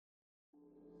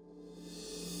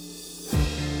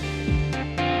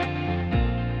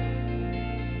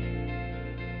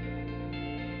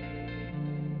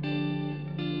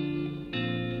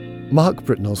Mark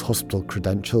Britnell's hospital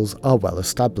credentials are well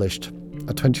established.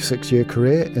 A 26-year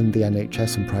career in the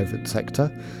NHS and private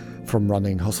sector, from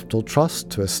running Hospital Trust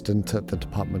to a stint at the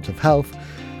Department of Health,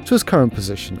 to his current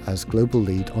position as Global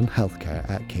Lead on Healthcare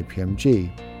at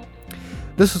KPMG.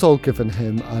 This has all given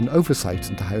him an oversight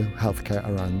into how healthcare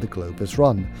around the globe is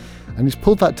run, and he's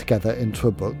pulled that together into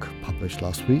a book published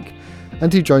last week,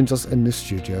 and he joins us in the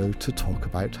studio to talk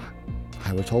about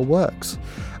how it all works,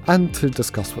 and to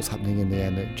discuss what's happening in the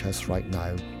NHS right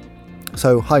now.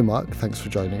 So, hi Mark, thanks for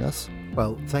joining us.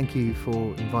 Well, thank you for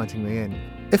inviting me in.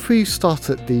 If we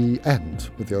start at the end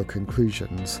with your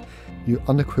conclusions, you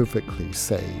unequivocally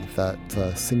say that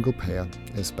single payer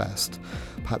is best,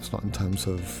 perhaps not in terms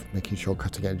of making sure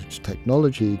cutting edge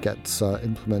technology gets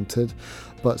implemented,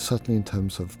 but certainly in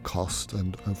terms of cost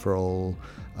and overall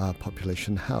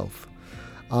population health.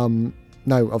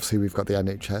 Now, obviously, we've got the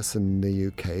NHS in the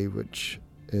UK, which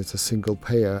is a single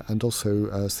payer and also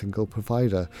a single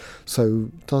provider.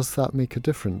 So does that make a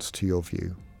difference to your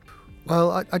view?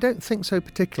 Well, I don't think so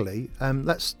particularly.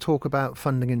 Let's talk about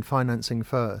funding and financing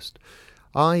first.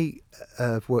 I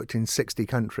have worked in 60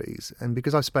 countries, and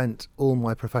because I've spent all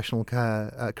my professional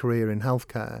career in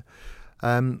healthcare,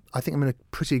 I think I'm in a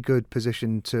pretty good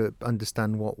position to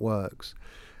understand what works.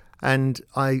 And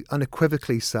I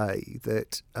unequivocally say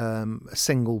that a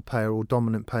single payer or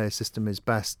dominant payer system is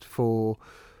best for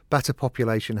better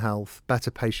population health, better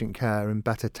patient care and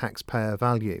better taxpayer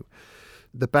value.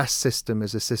 The best system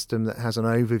is a system that has an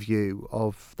overview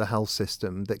of the health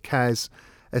system, that cares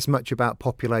as much about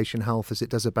population health as it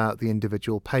does about the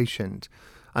individual patient,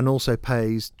 and also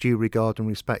pays due regard and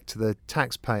respect to the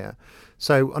taxpayer.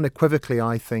 So unequivocally,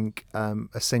 I think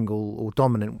a single or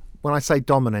dominant. When I say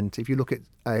dominant, if you look at,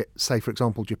 say, for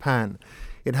example, Japan,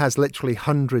 it has literally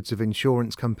hundreds of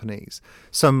insurance companies.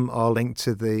 Some are linked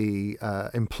to the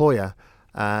employer,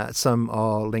 some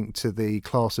are linked to the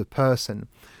class of person.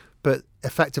 But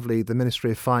effectively, the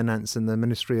Ministry of Finance and the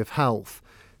Ministry of Health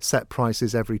set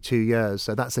prices every 2 years.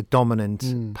 So that's a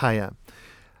dominant payer.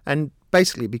 And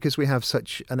basically, because we have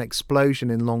such an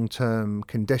explosion in long-term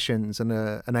conditions and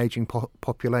an ageing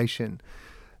population,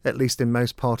 at least in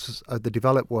most parts of the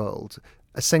developed world,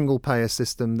 a single payer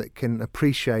system that can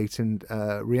appreciate and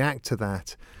react to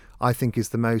that, I think, is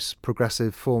the most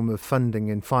progressive form of funding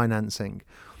and financing.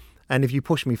 And if you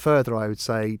push me further, I would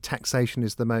say taxation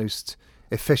is the most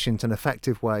efficient and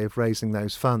effective way of raising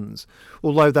those funds,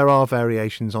 although there are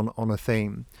variations on a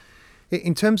theme.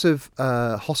 In terms of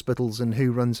hospitals and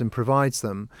who runs and provides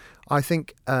them, I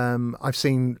think I've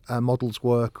seen models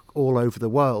work all over the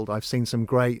world. I've seen some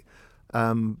great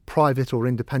private or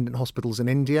independent hospitals in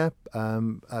India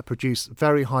produce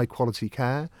very high quality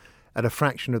care at a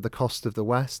fraction of the cost of the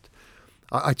West.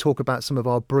 I talk about some of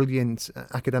our brilliant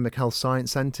academic health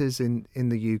science centres in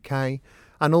the UK,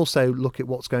 and also look at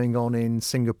what's going on in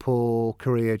Singapore,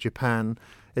 Korea, Japan,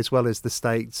 as well as the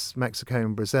States, Mexico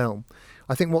and Brazil.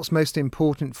 I think what's most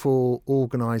important for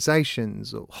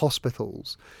organisations or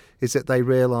hospitals is that they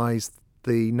realise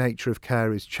the nature of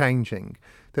care is changing,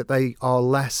 that they are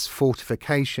less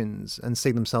fortifications and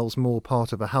see themselves more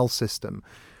part of a health system.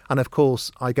 And of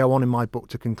course, I go on in my book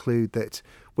to conclude that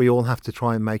we all have to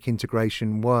try and make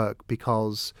integration work,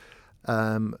 because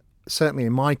certainly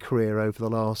in my career over the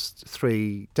last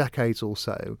 3 decades or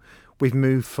so, we've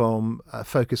moved from a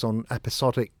focus on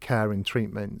episodic care and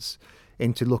treatments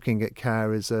into looking at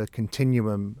care as a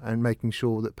continuum and making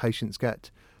sure that patients get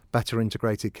better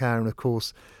integrated care. And of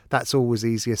course, that's always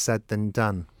easier said than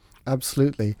done.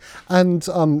 Absolutely. And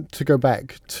to go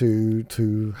back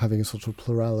to having a sort of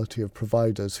plurality of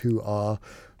providers who are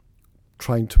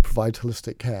trying to provide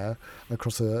holistic care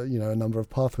across a number of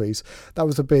pathways, that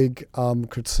was a big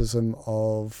criticism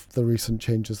of the recent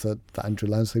changes that Andrew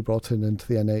Lansley brought into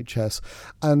the NHS.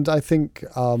 And I think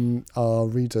our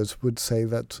readers would say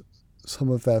that some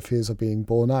of their fears are being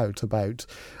borne out about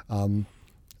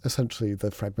essentially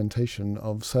the fragmentation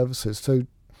of services. So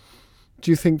do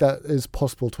you think that is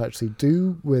possible to actually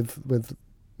do with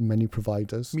many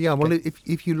providers? Yeah, well,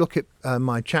 if you look at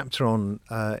my chapter on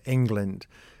England,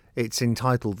 it's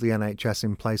entitled The NHS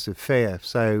in Place of Fear.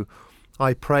 So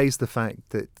I praise the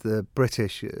fact that the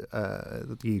British,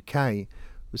 the UK,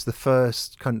 was the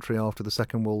first country after the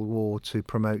Second World War to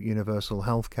promote universal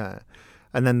healthcare.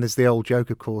 And then there's the old joke,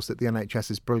 of course, that the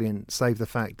NHS is brilliant, save the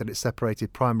fact that it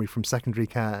separated primary from secondary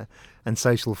care and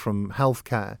social from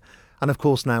healthcare. And of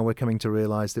course, now we're coming to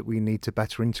realise that we need to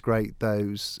better integrate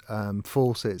those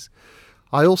forces.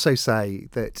 I also say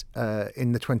that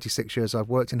in the 26 years I've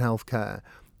worked in healthcare,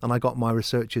 and I got my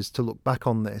researchers to look back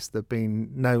on this, there have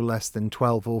been no less than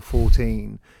 12 or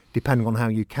 14, depending on how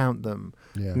you count them,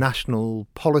 national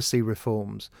policy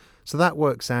reforms. So that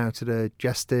works out at a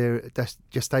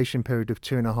gestation period of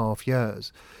 2.5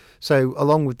 years. So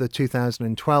along with the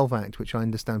 2012 Act, which I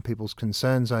understand people's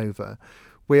concerns over,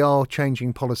 we are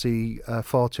changing policy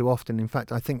far too often. In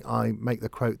fact, I think I make the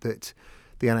quote that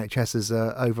the NHS is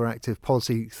an overactive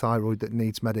policy thyroid that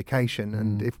needs medication.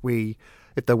 And if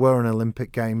there were an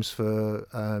Olympic Games for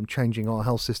changing our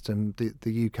health system,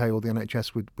 the UK or the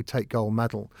NHS would take gold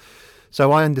medal.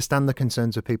 So I understand the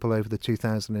concerns of people over the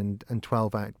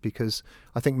 2012 Act, because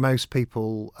I think most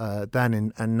people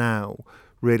then and now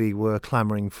really were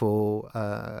clamouring for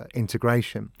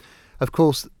integration. Of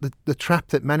course, the trap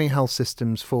that many health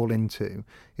systems fall into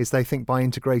is they think by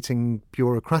integrating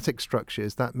bureaucratic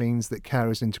structures, that means that care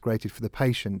is integrated for the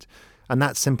patient, and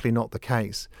that's simply not the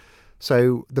case.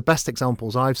 So the best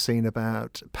examples I've seen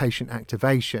about patient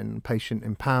activation, patient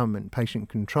empowerment, patient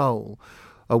control,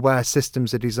 are where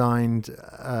systems are designed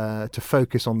to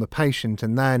focus on the patient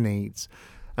and their needs.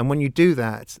 And when you do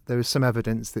that, there is some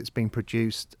evidence that's been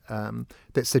produced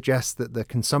that suggests that the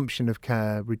consumption of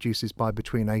care reduces by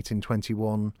between 8 and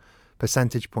 21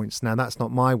 percentage points. Now, that's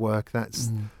not my work.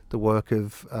 That's the work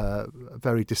of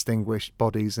very distinguished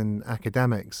bodies and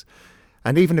academics.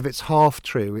 And even if it's half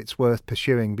true, it's worth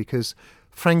pursuing, because,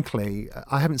 frankly,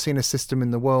 I haven't seen a system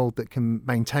in the world that can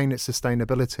maintain its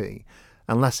sustainability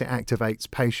unless it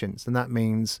activates patients. And that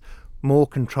means more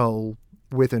control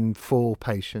with and for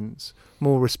patients,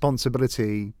 more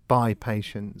responsibility by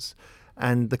patients,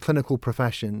 and the clinical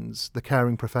professions, the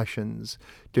caring professions,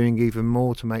 doing even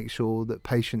more to make sure that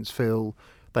patients feel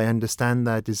they understand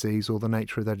their disease or the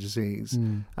nature of their disease,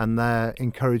 and they're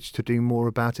encouraged to do more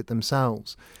about it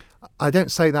themselves. I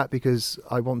don't say that because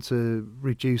I want to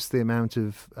reduce the amount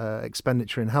of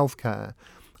expenditure in healthcare.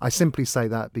 I simply say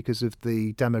that because of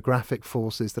the demographic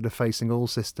forces that are facing all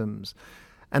systems.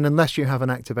 And unless you have an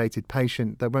activated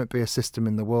patient, there won't be a system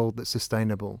in the world that's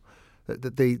sustainable.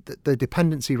 The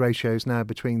dependency ratios now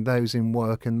between those in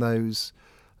work and those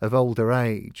of older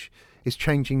age is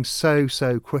changing so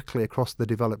quickly across the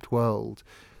developed world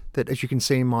that, as you can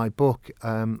see in my book,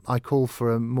 I call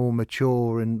for a more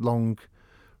mature and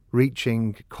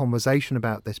long-reaching conversation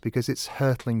about this, because it's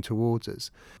hurtling towards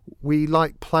us. We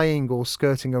like playing or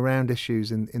skirting around issues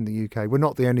in the UK. We're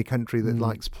not the only country that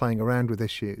likes playing around with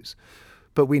issues.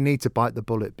 But we need to bite the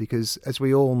bullet, because, as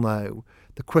we all know,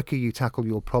 the quicker you tackle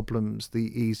your problems,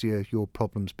 the easier your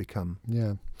problems become.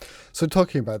 Yeah. So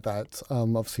talking about that,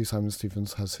 obviously Simon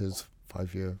Stevens has his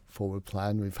 5-year forward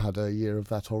plan. We've had a year of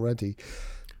that already.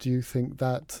 Do you think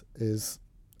that is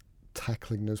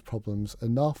tackling those problems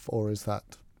enough, or is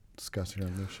that skirting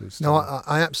around the issues? No,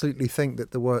 I absolutely think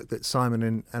that the work that Simon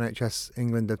and NHS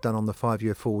England have done on the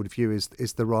 5-year forward view is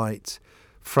the right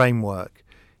framework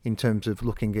in terms of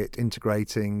looking at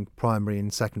integrating primary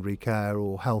and secondary care,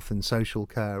 or health and social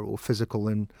care, or physical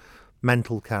and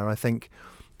mental care. I think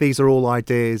these are all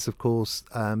ideas, of course,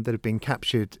 that have been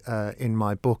captured in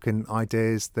my book, and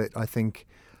ideas that I think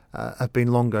have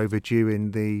been long overdue in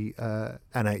the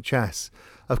NHS.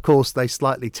 Of course, they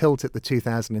slightly tilt at the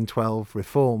 2012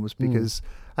 reforms, because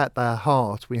at their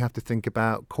heart we have to think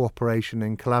about cooperation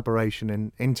and collaboration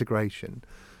and integration,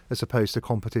 as opposed to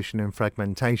competition and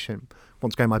fragmentation.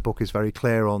 Once again, my book is very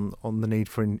clear on the need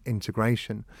for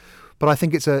integration. But I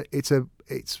think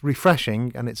it's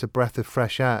refreshing, and it's a breath of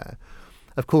fresh air.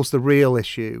 Of course, the real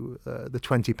issue, the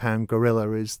 £20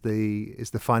 gorilla, is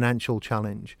the financial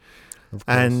challenge.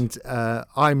 And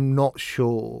I'm not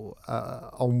sure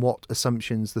on what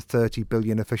assumptions the 30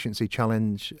 billion efficiency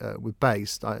challenge was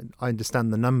based. I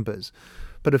understand the numbers.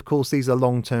 But of course, these are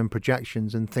long-term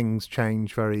projections, and things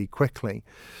change very quickly.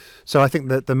 So I think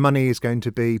that the money is going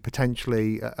to be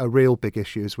potentially a real big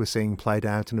issue, as we're seeing played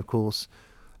out. And of course,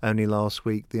 only last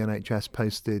week the NHS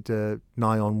posted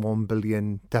nigh on 1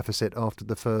 billion deficit after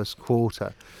the first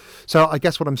quarter. So I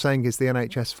guess what I'm saying is the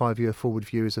NHS 5-year forward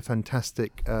view is a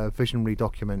fantastic visionary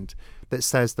document that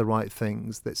says the right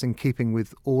things, that's in keeping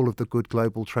with all of the good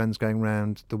global trends going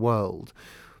around the world.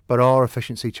 But our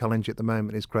efficiency challenge at the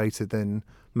moment is greater than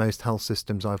most health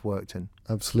systems I've worked in.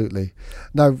 Absolutely.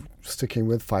 Now, sticking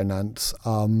with finance,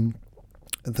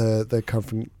 the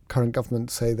current government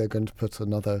say they're going to put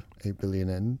another 8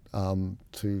 billion in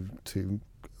to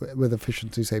with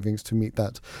efficiency savings to meet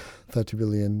that 30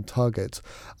 billion target.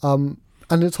 And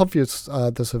it's obvious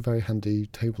there's a very handy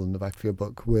table in the back of your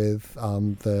book with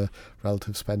the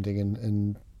relative spending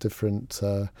in different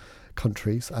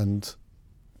countries, and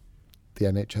the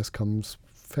NHS comes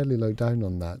fairly low down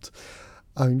on that.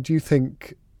 Do you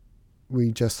think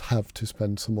we just have to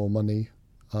spend some more money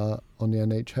on the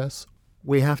NHS?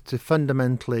 We have to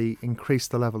fundamentally increase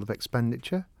the level of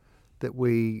expenditure that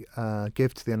we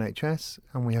give to the NHS,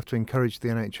 and we have to encourage the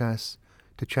NHS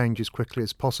to change as quickly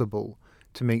as possible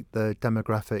to meet the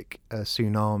demographic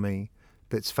tsunami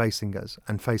that's facing us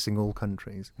and facing all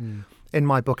countries. In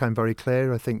my book, I'm very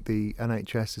clear. I think the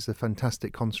NHS is a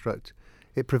fantastic construct.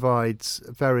 It provides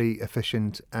very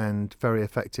efficient and very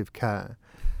effective care.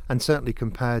 And certainly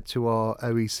compared to our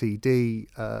OECD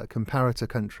comparator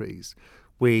countries,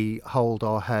 we hold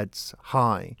our heads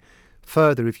high.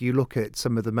 Further, if you look at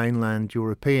some of the mainland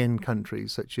European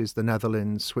countries, such as the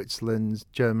Netherlands, Switzerland,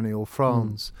 Germany or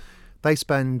France, they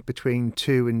spend between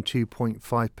 2 and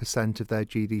 2.5% of their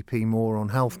GDP more on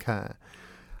healthcare.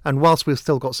 And whilst we've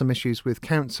still got some issues with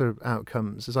cancer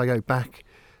outcomes, as I go back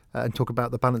and talk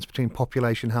about the balance between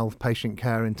population health, patient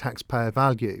care and taxpayer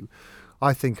value,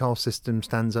 I think our system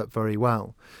stands up very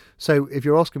well. So if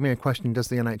you're asking me a question, does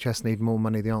the NHS need more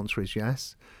money? The answer is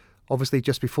yes. Obviously,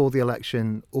 just before the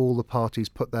election, all the parties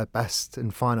put their best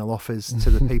and final offers to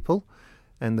the people,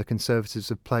 and the Conservatives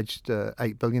have pledged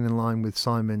 $8 billion in line with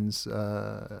Simon's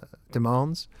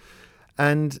demands.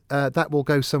 And that will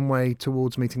go some way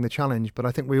towards meeting the challenge. But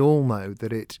I think we all know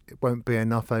that it won't be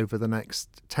enough over the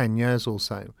next 10 years or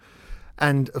so.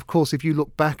 And of course, if you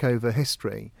look back over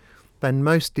history, then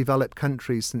most developed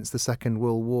countries since the Second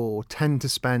World War tend to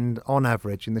spend, on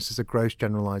average, and this is a gross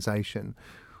generalisation,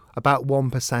 about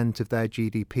 1% of their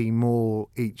GDP more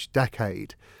each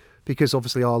decade, because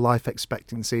obviously our life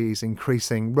expectancy is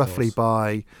increasing roughly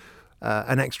by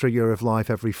an extra year of life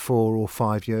every 4 or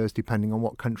 5 years, depending on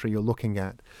what country you're looking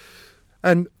at.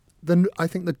 And then I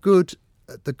think the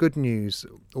good news,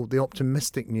 or the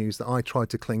optimistic news that I try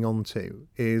to cling on to,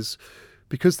 is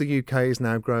because the UK is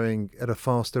now growing at a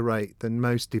faster rate than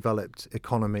most developed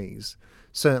economies,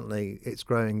 certainly it's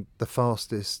growing the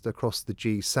fastest across the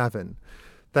G7,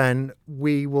 then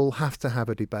we will have to have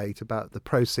a debate about the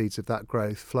proceeds of that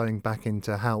growth flowing back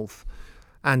into health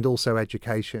and also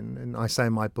education. And I say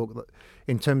in my book that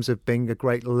in terms of being a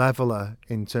great leveller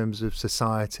in terms of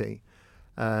society,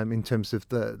 in terms of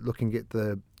looking at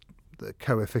the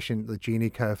coefficient, the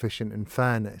Gini coefficient and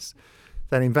fairness,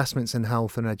 then investments in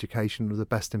health and education are the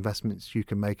best investments you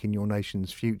can make in your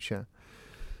nation's future.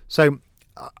 So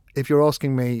if you're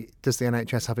asking me, does the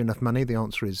NHS have enough money? The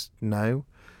answer is no.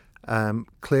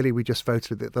 Clearly, we just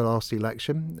voted at the last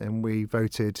election, and we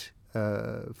voted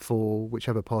for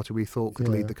whichever party we thought could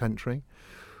lead the country.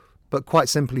 But quite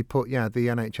simply put, the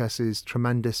NHS is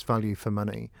tremendous value for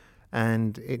money,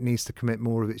 and it needs to commit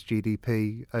more of its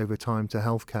GDP over time to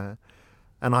healthcare.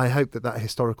 And I hope that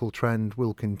historical trend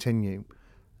will continue,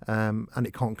 and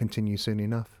it can't continue soon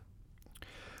enough.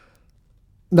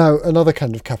 Now, another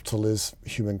kind of capital is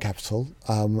human capital,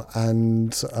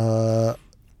 and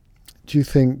do you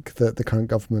think that the current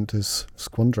government is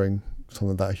squandering some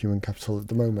of that human capital at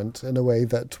the moment in a way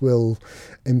that will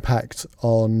impact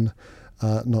on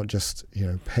not just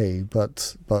pay,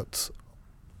 but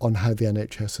on how the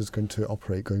NHS is going to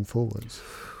operate going forwards?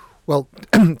 Well,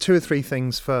 2 or 3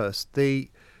 things first.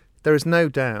 There is no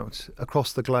doubt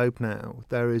across the globe now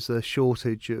there is a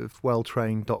shortage of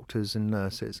well-trained doctors and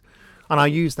nurses, and I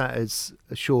use that as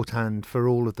a shorthand for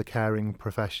all of the caring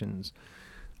professions.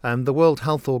 The World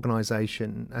Health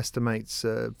Organization estimates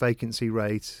a vacancy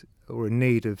rate or a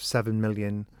need of 7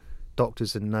 million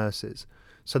doctors and nurses.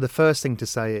 So the first thing to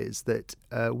say is that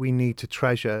we need to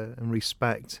treasure and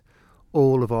respect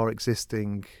all of our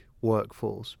existing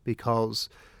workforce, because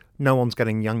no one's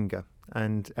getting younger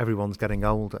and everyone's getting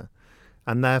older.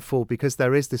 And therefore, because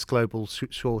there is this global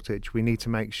shortage, we need to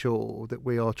make sure that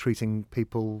we are treating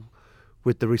people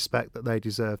with the respect that they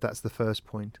deserve. That's the first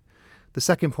point. The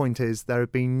second point is there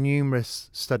have been numerous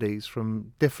studies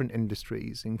from different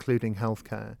industries, including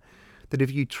healthcare, that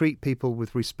if you treat people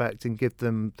with respect and give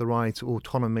them the right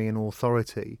autonomy and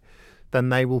authority, then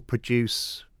they will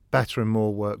produce better and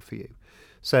more work for you.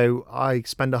 So I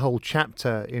spend a whole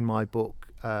chapter in my book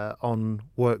on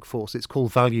workforce. It's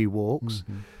called Value Walks,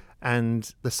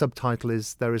 and the subtitle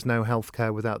is There is no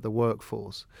healthcare without the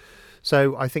workforce.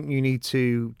 So I think you need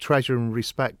to treasure and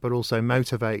respect, but also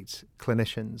motivate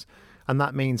clinicians. And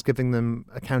that means giving them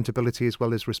accountability as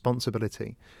well as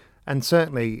responsibility. And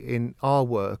certainly in our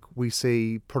work, we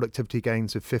see productivity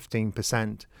gains of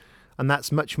 15%. And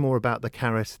that's much more about the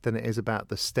carrot than it is about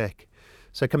the stick.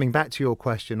 So coming back to your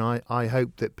question, I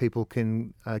hope that people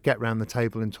can get round the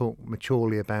table and talk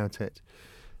maturely about it.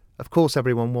 Of course,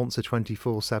 everyone wants a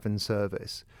 24/7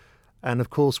 service. And of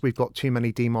course, we've got too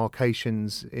many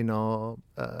demarcations in our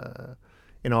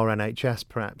NHS,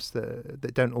 perhaps,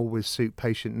 that don't always suit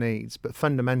patient needs. But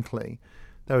fundamentally,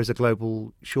 there is a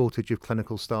global shortage of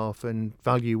clinical staff, and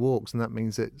value walks, and that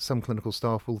means that some clinical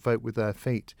staff will vote with their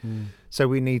feet. So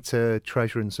we need to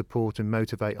treasure and support and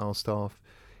motivate our staff.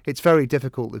 It's very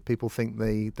difficult if people think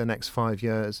the next 5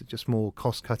 years are just more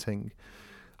cost cutting,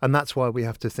 and that's why we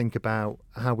have to think about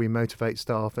how we motivate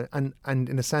staff, and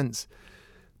in a sense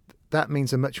that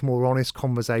means a much more honest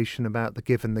conversation about the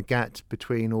give and the get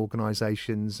between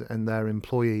organisations and their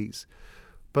employees.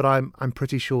 But I'm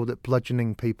pretty sure that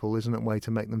bludgeoning people isn't a way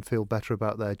to make them feel better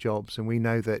about their jobs, and we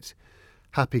know that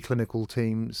happy clinical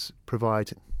teams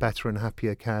provide better and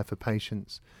happier care for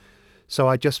patients. So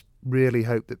I just really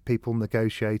hope that people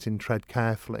negotiate and tread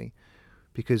carefully,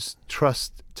 because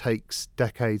trust takes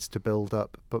decades to build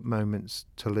up, but moments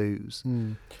to lose. I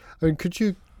mean, could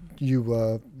you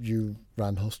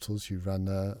ran hospitals, you ran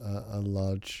a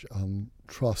large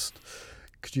trust.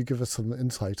 Could you give us some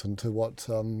insight into what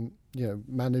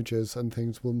managers and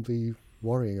things will be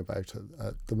worrying about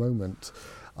at the moment?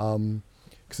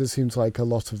 Because it seems like a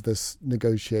lot of this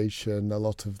negotiation, a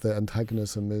lot of the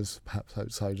antagonism is perhaps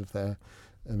outside of their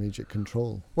immediate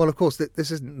control. Well, of course,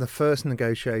 this isn't the first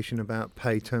negotiation about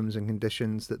pay terms and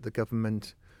conditions that the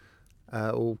government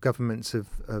or governments have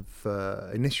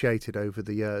initiated over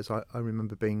the years. I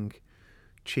remember being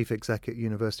chief exec at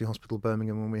University Hospital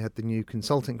Birmingham when we had the new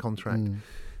consulting contract.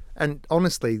 And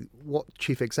honestly, what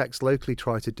chief execs locally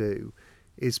try to do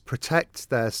is protect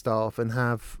their staff and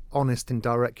have honest and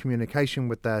direct communication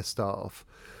with their staff,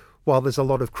 while there's a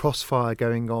lot of crossfire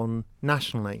going on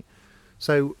nationally.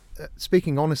 So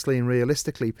speaking honestly and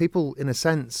realistically, people in a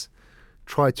sense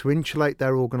try to insulate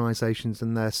their organisations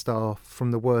and their staff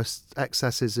from the worst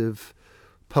excesses of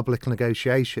public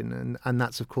negotiation, and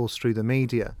that's of course through the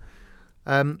media.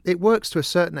 It works to a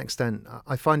certain extent.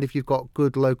 I find if you've got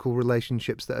good local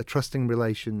relationships that are trusting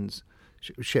relationships,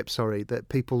 that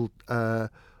people are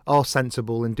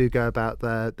sensible and do go about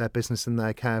their business and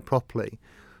their care properly.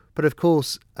 But of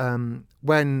course,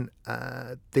 when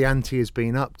the ante has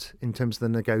been upped in terms of the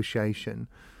negotiation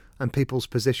and people's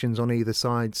positions on either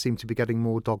side seem to be getting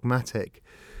more dogmatic,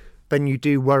 then you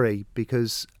do worry,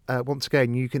 because once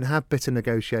again, you can have bitter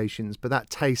negotiations, but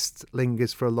that taste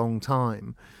lingers for a long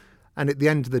time. And at the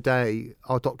end of the day,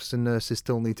 our doctors and nurses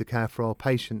still need to care for our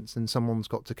patients, and someone's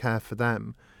got to care for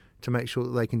them to make sure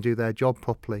that they can do their job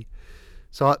properly.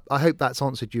 So I hope that's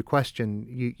answered your question.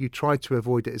 You try to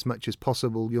avoid it as much as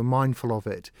possible. You're mindful of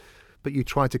it, but you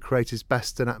try to create as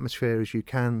best an atmosphere as you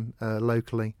can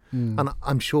locally. And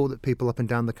I'm sure that people up and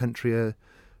down the country are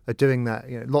doing that.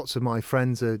 Lots of my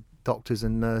friends are doctors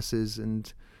and nurses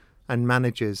and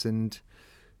managers, and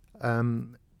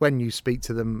when you speak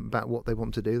to them about what they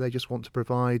want to do, they just want to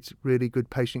provide really good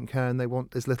patient care, and they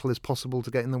want as little as possible to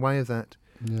get in the way of that.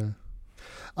 Yeah.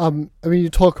 I mean, you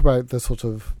talk about the sort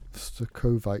of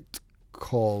covert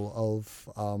call of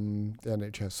the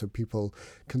NHS, so people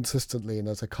consistently, and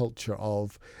as a culture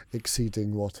of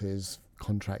exceeding what is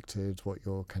contracted, what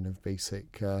your kind of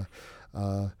basic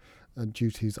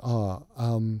duties are.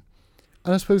 And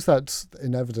I suppose that's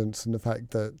in evidence in the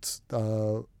fact that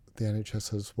the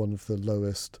NHS has one of the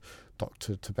lowest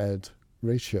doctor-to-bed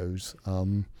ratios.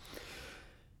 Do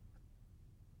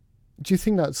you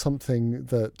think that's something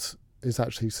that is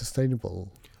actually sustainable?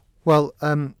 Well,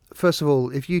 first of all,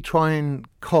 if you try and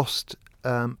cost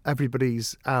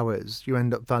everybody's hours, you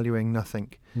end up valuing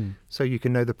nothing. So you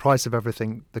can know the price of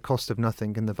everything, the cost of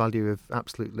nothing, and the value of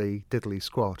absolutely diddly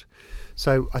squat.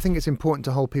 So I think it's important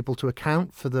to hold people to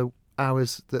account for the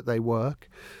hours that they work.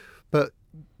 But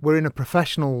we're in a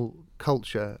professional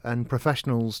culture, and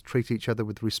professionals treat each other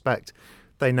with respect.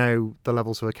 They know the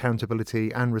levels of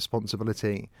accountability and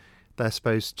responsibility they're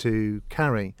supposed to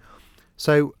carry.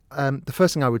 So the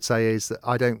first thing I would say is that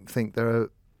I don't think there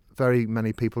are very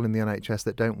many people in the NHS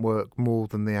that don't work more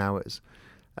than the hours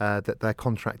that they're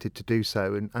contracted to do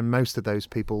so, and most of those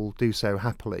people do so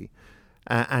happily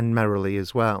and merrily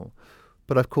as well.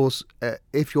 But of course,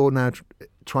 if you're now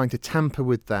trying to tamper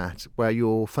with that, where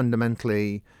you're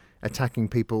fundamentally attacking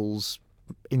people's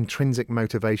intrinsic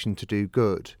motivation to do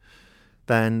good,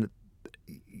 then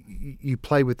you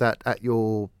play with that at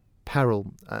your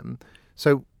peril.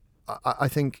 So I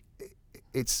think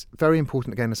it's very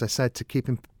important, again, as I said, to keep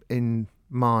in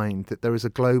mind that there is a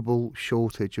global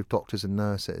shortage of doctors and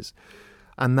nurses,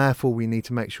 and therefore we need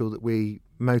to make sure that we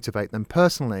motivate them.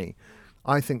 Personally,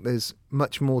 I think there's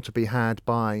much more to be had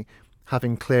by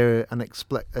having clear and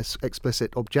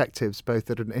explicit objectives, both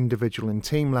at an individual and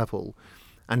team level,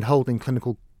 and holding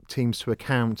clinical teams to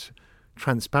account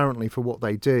transparently for what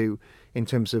they do in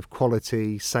terms of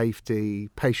quality, safety,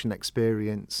 patient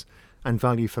experience, and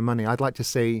value for money. I'd like to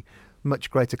see much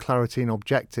greater clarity and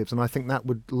objectives. And I think that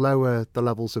would lower the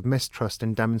levels of mistrust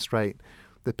and demonstrate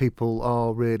that people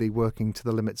are really working to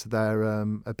the limits of their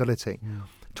ability. Yeah.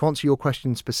 To answer your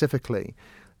question specifically,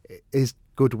 is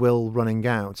goodwill running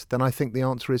out? Then I think the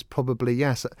answer is probably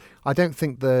yes. I don't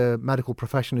think the medical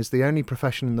profession is the only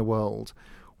profession in the world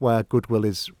where goodwill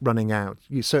is running out.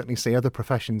 You certainly see other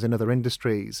professions in other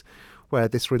industries where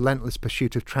this relentless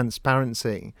pursuit of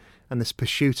transparency and this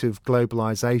pursuit of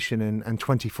globalization and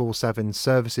 24/7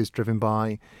 services driven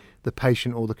by the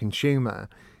patient or the consumer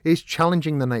is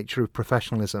challenging the nature of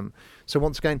professionalism. So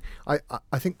once again, I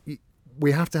think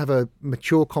we have to have a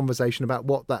mature conversation about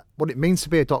what it means to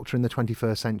be a doctor in the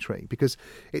 21st century, because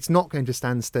it's not going to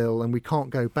stand still, and we can't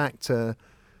go back to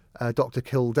Dr.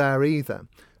 Kildare either.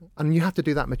 And you have to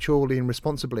do that maturely and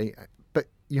responsibly, but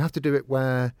you have to do it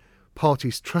where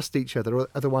parties trust each other,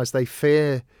 otherwise they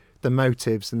fear the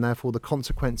motives and therefore the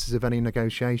consequences of any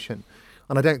negotiation.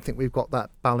 And I don't think we've got that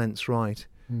balance right.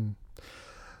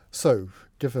 So,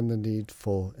 given the need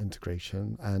for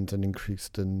integration and an increase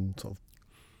in sort of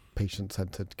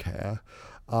patient-centred care,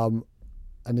 an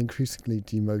increasingly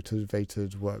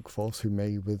demotivated workforce who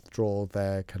may withdraw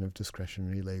their kind of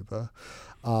discretionary labour,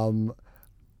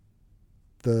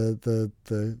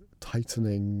 the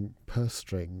tightening purse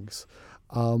strings.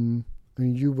 I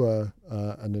mean, you were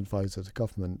an advisor to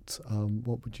government.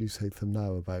 What would you say to them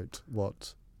now about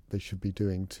what they should be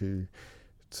doing to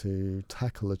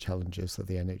tackle the challenges that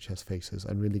the NHS faces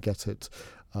and really get it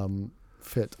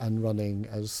fit and running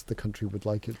as the country would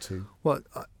like it to? Well,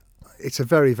 it's a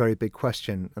very, very big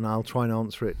question, and I'll try and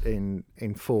answer it in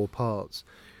 4 parts.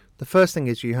 The first thing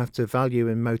is you have to value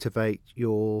and motivate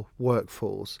your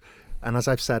workforce. And as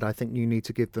I've said, I think you need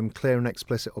to give them clear and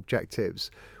explicit objectives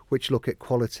which look at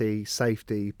quality,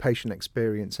 safety, patient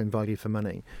experience and value for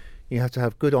money. You have to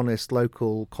have good, honest,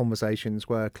 local conversations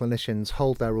where clinicians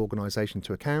hold their organisation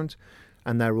to account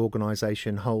and their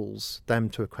organisation holds them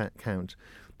to account.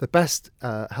 The best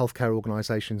healthcare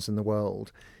organisations in the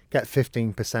world get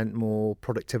 15% more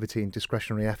productivity and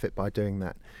discretionary effort by doing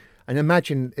that. And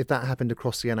imagine if that happened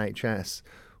across the NHS,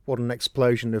 what an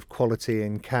explosion of quality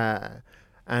and care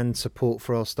and support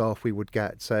for our staff we would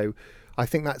get. So I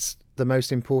think that's the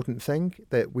most important thing,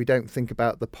 that we don't think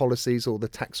about the policies or the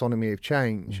taxonomy of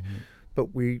change,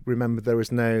 but we remember there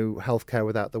is no healthcare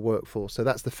without the workforce. So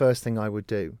that's the first thing I would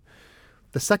do.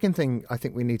 The second thing I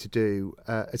think we need to do,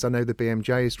 as I know the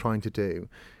BMJ is trying to do,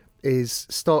 is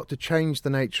start to change the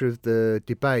nature of the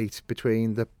debate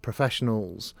between the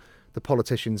professionals, the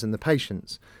politicians and the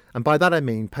patients. And by that I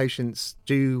mean patients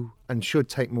do and should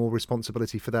take more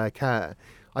responsibility for their care.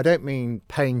 I don't mean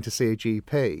paying to see a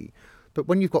GP, but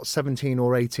when you've got 17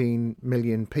 or 18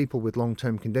 million people with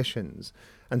long-term conditions,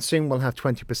 and soon we'll have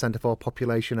 20% of our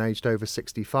population aged over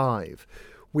 65,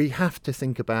 we have to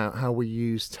think about how we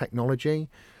use technology,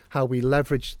 how we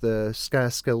leverage the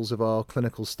scarce skills of our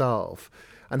clinical staff,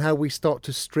 and how we start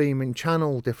to stream and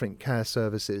channel different care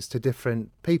services to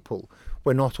different people.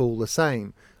 We're not all the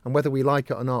same. And whether we like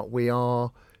it or not, we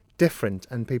are different,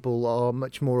 and people are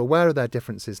much more aware of their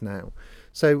differences now.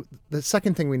 So the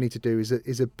second thing we need to do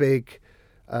is a big,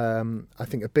 I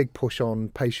think, a big push on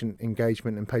patient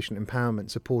engagement and patient empowerment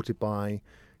supported by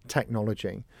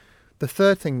technology. The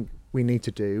third thing we need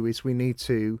to do is we need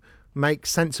to make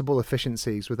sensible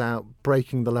efficiencies without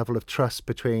breaking the level of trust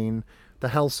between the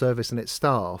health service and its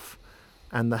staff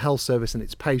and the health service and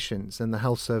its patients and the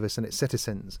health service and its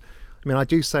citizens. I mean, I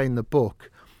do say in the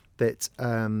book that,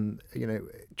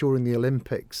 during the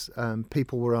Olympics,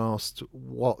 people were asked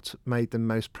what made them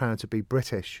most proud to be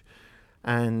British.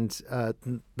 And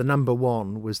the number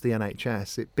one was the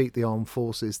NHS. It beat the armed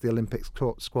forces, the Olympic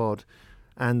squad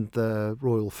and the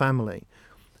royal family.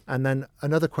 And then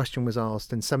another question was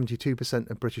asked, and 72%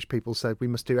 of British people said we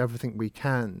must do everything we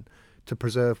can to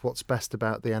preserve what's best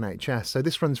about the NHS. So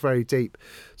this runs very deep.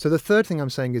 So the third thing I'm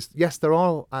saying is, yes, there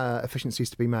are efficiencies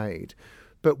to be made,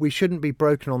 but we shouldn't be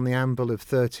broken on the anvil of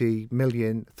 30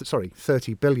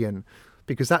 billion,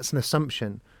 because that's an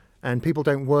assumption, and people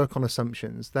don't work on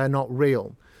assumptions. They're not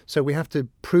real. So we have to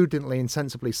prudently and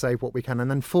sensibly save what we can. And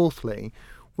then fourthly,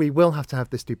 we will have to have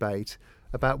this debate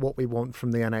about what we want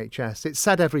from the NHS. It's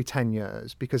said every 10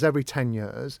 years, because every 10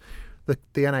 years, the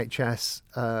NHS,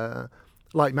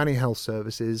 like many health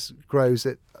services, grows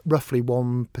at roughly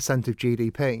 1% of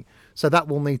GDP. So that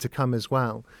will need to come as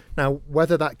well. Now,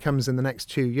 whether that comes in the next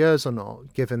 2 years or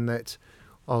not, given that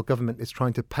our government is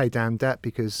trying to pay down debt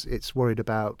because it's worried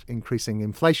about increasing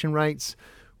inflation rates,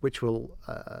 which will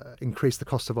increase the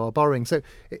cost of our borrowing. So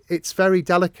it's very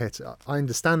delicate. I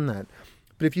understand that.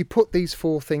 But if you put these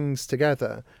 4 things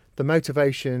together, the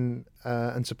motivation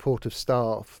and support of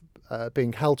staff,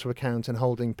 being held to account and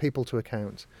holding people to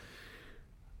account,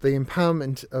 the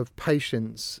empowerment of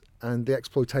patients and the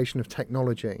exploitation of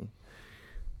technology,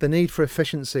 the need for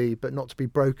efficiency but not to be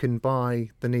broken by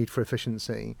the need for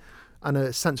efficiency, and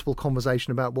a sensible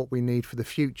conversation about what we need for the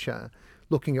future,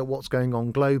 looking at what's going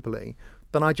on globally,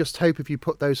 then I just hope if you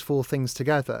put those four things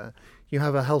together, you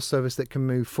have a health service that can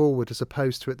move forward, as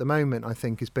opposed to at the moment, I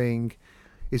think, is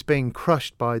being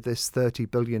crushed by this 30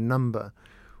 billion number,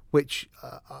 which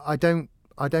I don't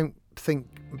think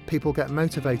people get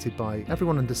motivated by.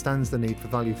 Everyone understands the need for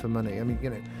value for money. I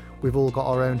mean, we've all got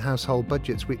our own household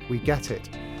budgets. We get it.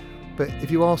 But if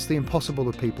you ask the impossible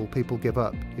of people, people give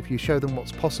up. If you show them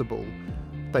what's possible,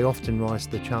 they often rise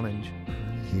to the challenge.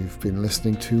 You've been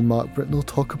listening to Mark Britnell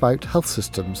talk about health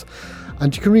systems,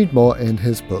 and you can read more in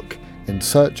his book, In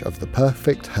Search of the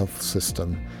Perfect Health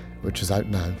System, which is out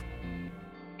now.